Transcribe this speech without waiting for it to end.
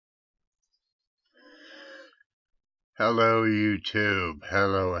Hello, YouTube.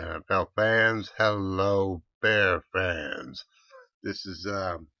 Hello, NFL fans. Hello, Bear fans. This is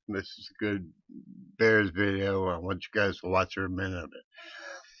a good Bears video. I want you guys to watch every minute of it.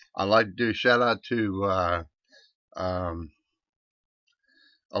 I'd like to do a shout out to um,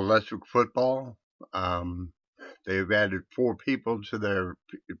 Electric Football. Um, they've added 4 people to their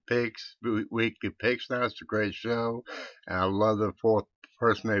picks, weekly picks now. It's a great show, and I love the 4th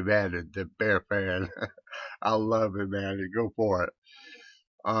person they've added, the Bear fan. I love it, man. Go for it.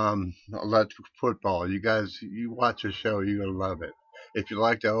 Electric football. You guys, you watch the show, you're gonna love it. If you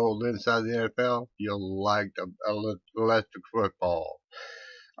like the old inside the NFL, you'll like the electric football.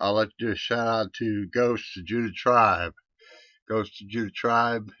 I'd like to do a shout out to Ghost to Judah Tribe. Ghost to Judah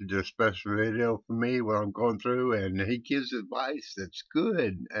Tribe did a special video for me what I'm going through, and he gives advice that's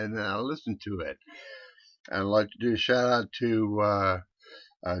good, and I listen to it. And I'd like to do a shout out to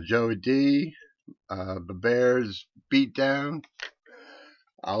Joey D, the Bears beatdown.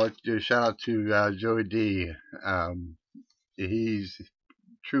 I'd like to do a shout out to Joey D. He's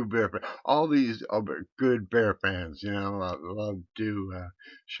true Bear fan. All these are good Bear fans. I love to do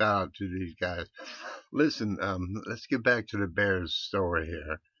shout out to these guys. Listen, let's get back to the Bears story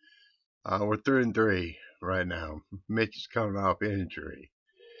here. We're 3-3 right now. Mitch is coming off injury.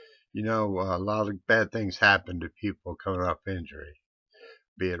 A lot of bad things happen to people coming off injury,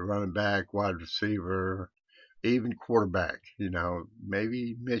 be it running back, wide receiver, even quarterback.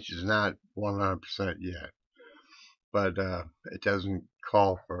 Maybe Mitch is not 100% yet, but it doesn't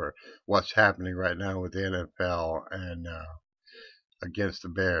call for what's happening right now with the NFL and against the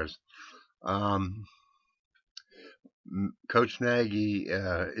Bears. Um, Coach Nagy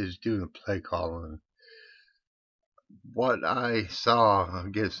is doing play calling. What I saw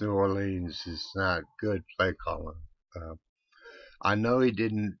against New Orleans is not good play calling. I know he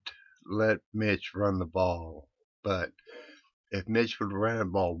didn't let Mitch run the ball, but if Mitch would have ran the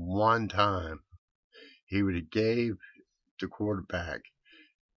ball one time, he would have gave the quarterback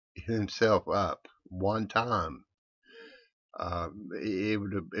himself up one time. It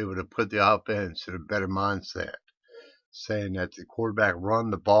would have put the offense in a better mindset, saying that the quarterback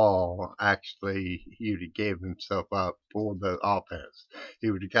run the ball. Actually, he would have gave himself up for the offense. He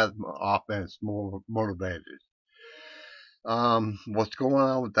would have got the offense more motivated. What's going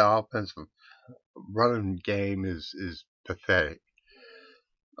on with the offensive running game is pathetic.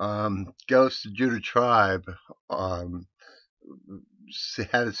 Goes to Judah Tribe. Had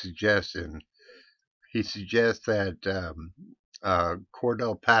a suggestion. He suggests that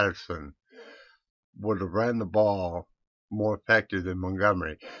Cordell Patterson would have ran the ball more effective than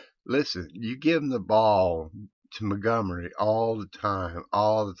Montgomery. Listen, you give him the ball to Montgomery all the time,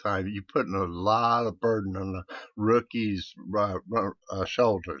 all the time. You're putting a lot of burden on the rookie's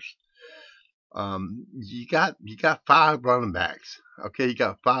shoulders. You got 5 running backs. Okay, you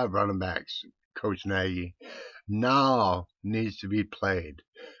got 5 running backs, Coach Nagy. Now needs to be played.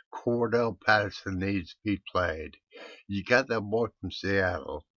 Cordell Patterson needs to be played. You got that boy from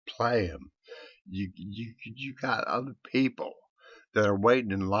Seattle. Play him. You got other people that are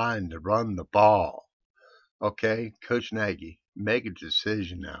waiting in line to run the ball. Okay, Coach Nagy, make a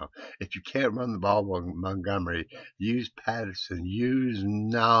decision now. If you can't run the ball with Montgomery, use Patterson. Use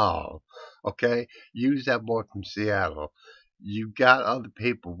now. Okay, use that boy from Seattle. You got other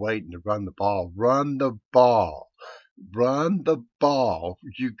people waiting to run the ball. Run the ball. Run the ball.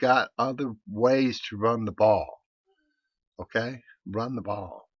 You got other ways to run the ball. Okay, run the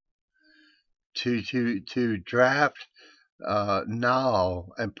ball. To draft now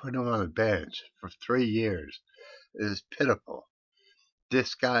and put him on the bench for 3 years is pitiful.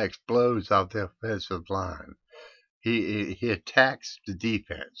 This guy explodes off the offensive line. He attacks the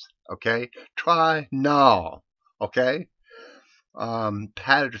defense. Okay, try now. Okay,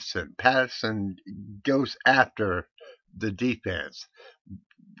 Patterson goes after the defense.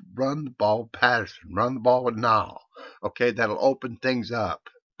 Run the ball, Patterson. Run the ball now. Okay, that'll open things up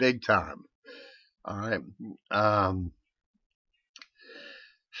big time. All right.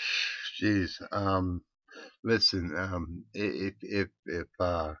 Jeez. Listen.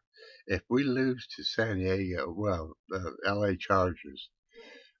 If we lose to San Diego, well, the LA Chargers,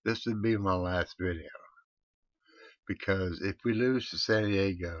 this would be my last video, because if we lose to San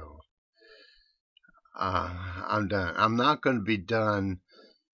Diego, I'm done. I'm not going to be done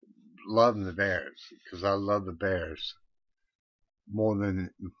loving the Bears, because I love the Bears more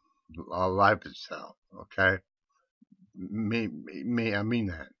than life itself. Okay, I mean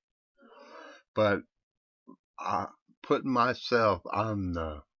that. But putting myself on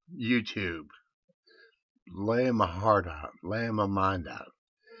the YouTube, laying my heart out, laying my mind out,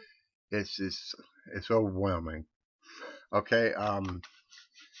 it's overwhelming. Okay,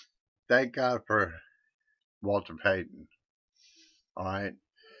 thank God for Walter Payton. All right,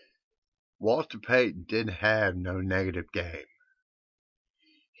 Walter Payton didn't have no negative game.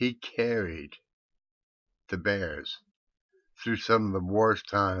 He carried the Bears through some of the worst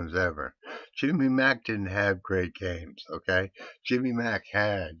times ever. Jimmy Mack didn't have great games, okay? Jimmy Mack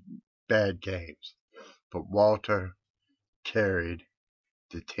had bad games, but Walter carried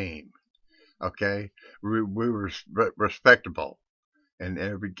the team, okay? We were respectable in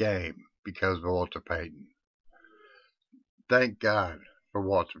every game because of Walter Payton. Thank God for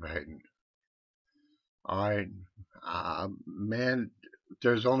Walter Payton. All right, man,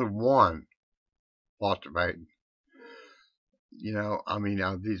 there's only one Walter Payton. You know, I mean,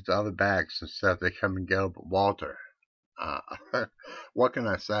 these other backs and stuff, they come and go, but Walter, uh, what can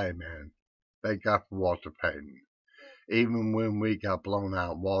I say, man? Thank God for Walter Payton. Even when we got blown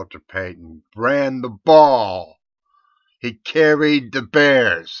out, Walter Payton ran the ball. He carried the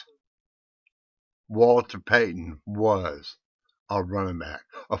Bears. Walter Payton was a running back,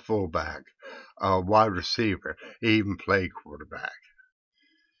 a fullback, a wide receiver. He even played quarterback.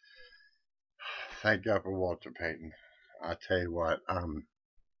 Thank God for Walter Payton. I tell you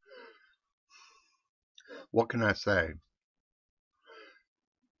what can I say?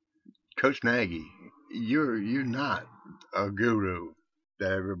 Coach Nagy, you're not a guru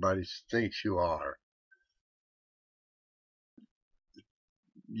that everybody thinks you are.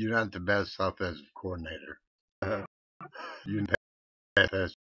 You're not the best offensive coordinator. You're not the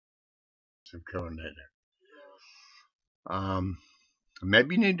best offensive coordinator. Um,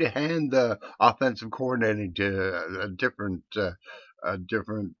 Maybe you need to hand the offensive coordinating to a different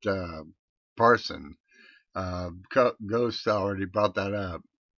person. Ghost already brought that up.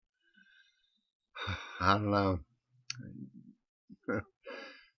 I don't know,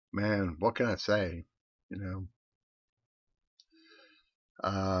 man. What can I say? You know,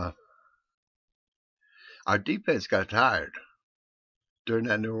 uh, our defense got tired during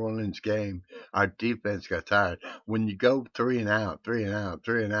that New Orleans game. Our defense got tired. When you go three and out, three and out,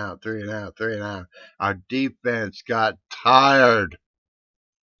 three and out, three and out, three and out, our defense got tired.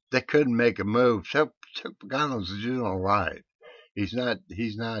 They couldn't make a move. Chuck Pagano's doing all right. He's not.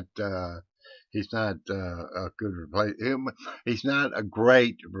 He's not. He's not a good replacement. He's not a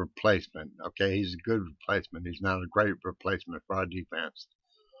great replacement. Okay, he's a good replacement. He's not a great replacement for our defense.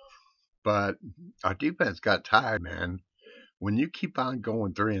 But our defense got tired, man. When you keep on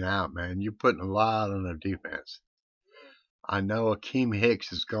going three and out, man, you're putting a lot on our defense. I know Akeem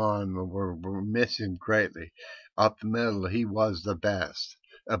Hicks is gone. We're missing greatly. Up the middle, he was the best.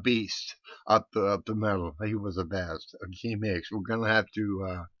 A beast. Up the middle, he was the best. Akeem Hicks. We're gonna have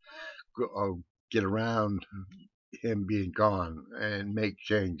to get around him being gone and make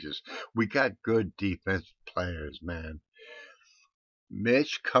changes. We got good defensive players, man.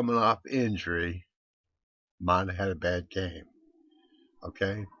 Mitch coming off injury might have had a bad game.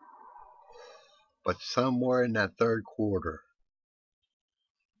 Okay, but somewhere in that third quarter,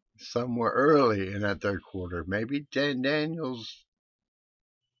 somewhere early in that third quarter, maybe Dan Daniels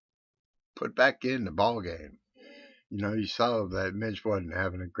put back in the ball game. You know, you saw that Mitch wasn't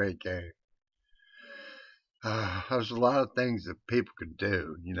having a great game. There's a lot of things that people could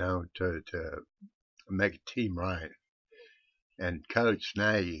do, you know, to make a team right. And Coach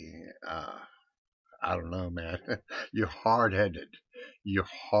Nagy, I don't know, man. You're hard headed. You're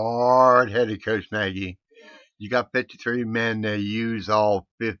hard headed, Coach Nagy. You got 53 men there. Use all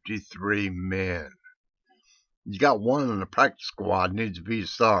 53 men. You got one on the practice squad needs to be a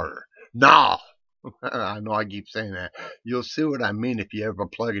starter. No! I know I keep saying that. You'll see what I mean if you ever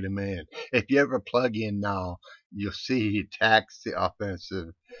plug him in. If you ever plug in now, you'll see he attacks the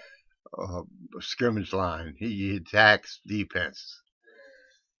offensive uh, scrimmage line. He attacks defense.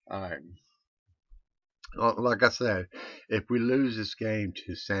 All right. Like I said, if we lose this game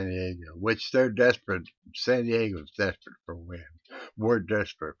to San Diego, which they're desperate, San Diego's desperate for a win. We're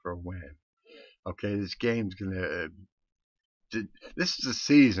desperate for a win. Okay, this game's gonna. This is the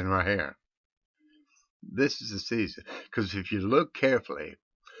season right here. This is the season because if you look carefully,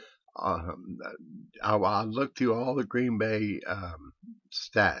 um, I looked through all the Green Bay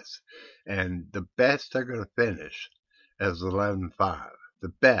stats, and the best they're gonna finish is 11-5.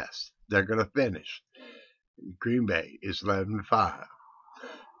 The best they're gonna finish. Green Bay is 11-5.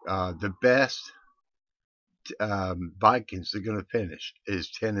 The best Vikings are going to finish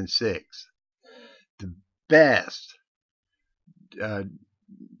is 10-6. The best uh,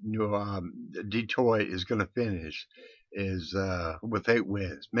 Detroit is going to finish is with 8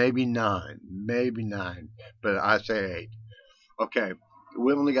 wins, maybe nine, but I say 8. Okay,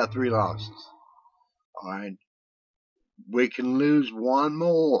 we only got 3 losses. All right, We can lose one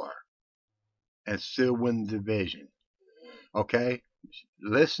more and still win the division. Okay?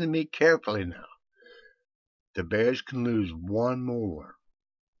 Listen to me carefully now. The Bears can lose one more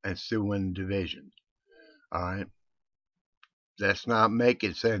and still win the division. All right? Let's not make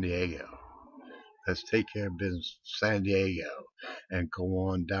it San Diego. Let's take care of business San Diego and go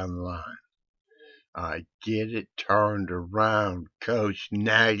on down the line. All right, get it turned around, Coach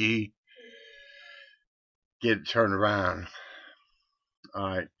Nagy. Get it turned around. All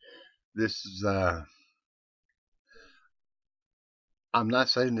right, this is I'm not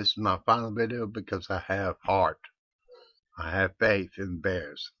saying this is my final video because I have heart. I have faith in the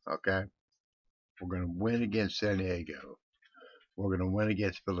Bears. Okay, we're gonna win against San Diego. We're gonna win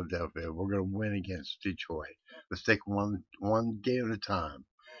against Philadelphia. We're gonna win against Detroit. Let's take one game at a time.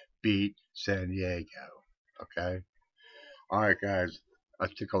 Beat San Diego. Okay. All right, guys. I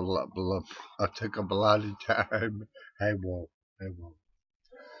took a lot of time. Hey, whoa. Hey,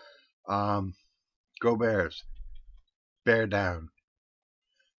 whoa. Go Bears. Bear down.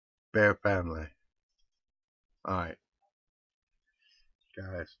 Bear family. All right,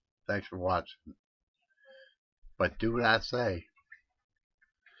 guys. Thanks for watching. But do what I say.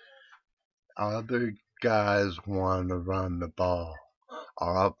 Other guys want to run the ball.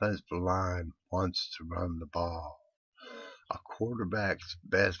 Our offensive line wants to run the ball. A quarterback's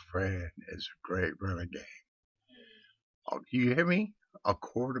best friend is a great running game. Oh, do you hear me? A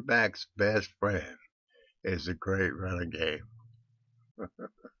quarterback's best friend is a great running game.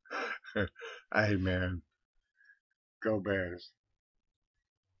 Hey, man. Go Bears.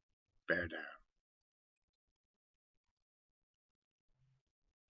 Bear down.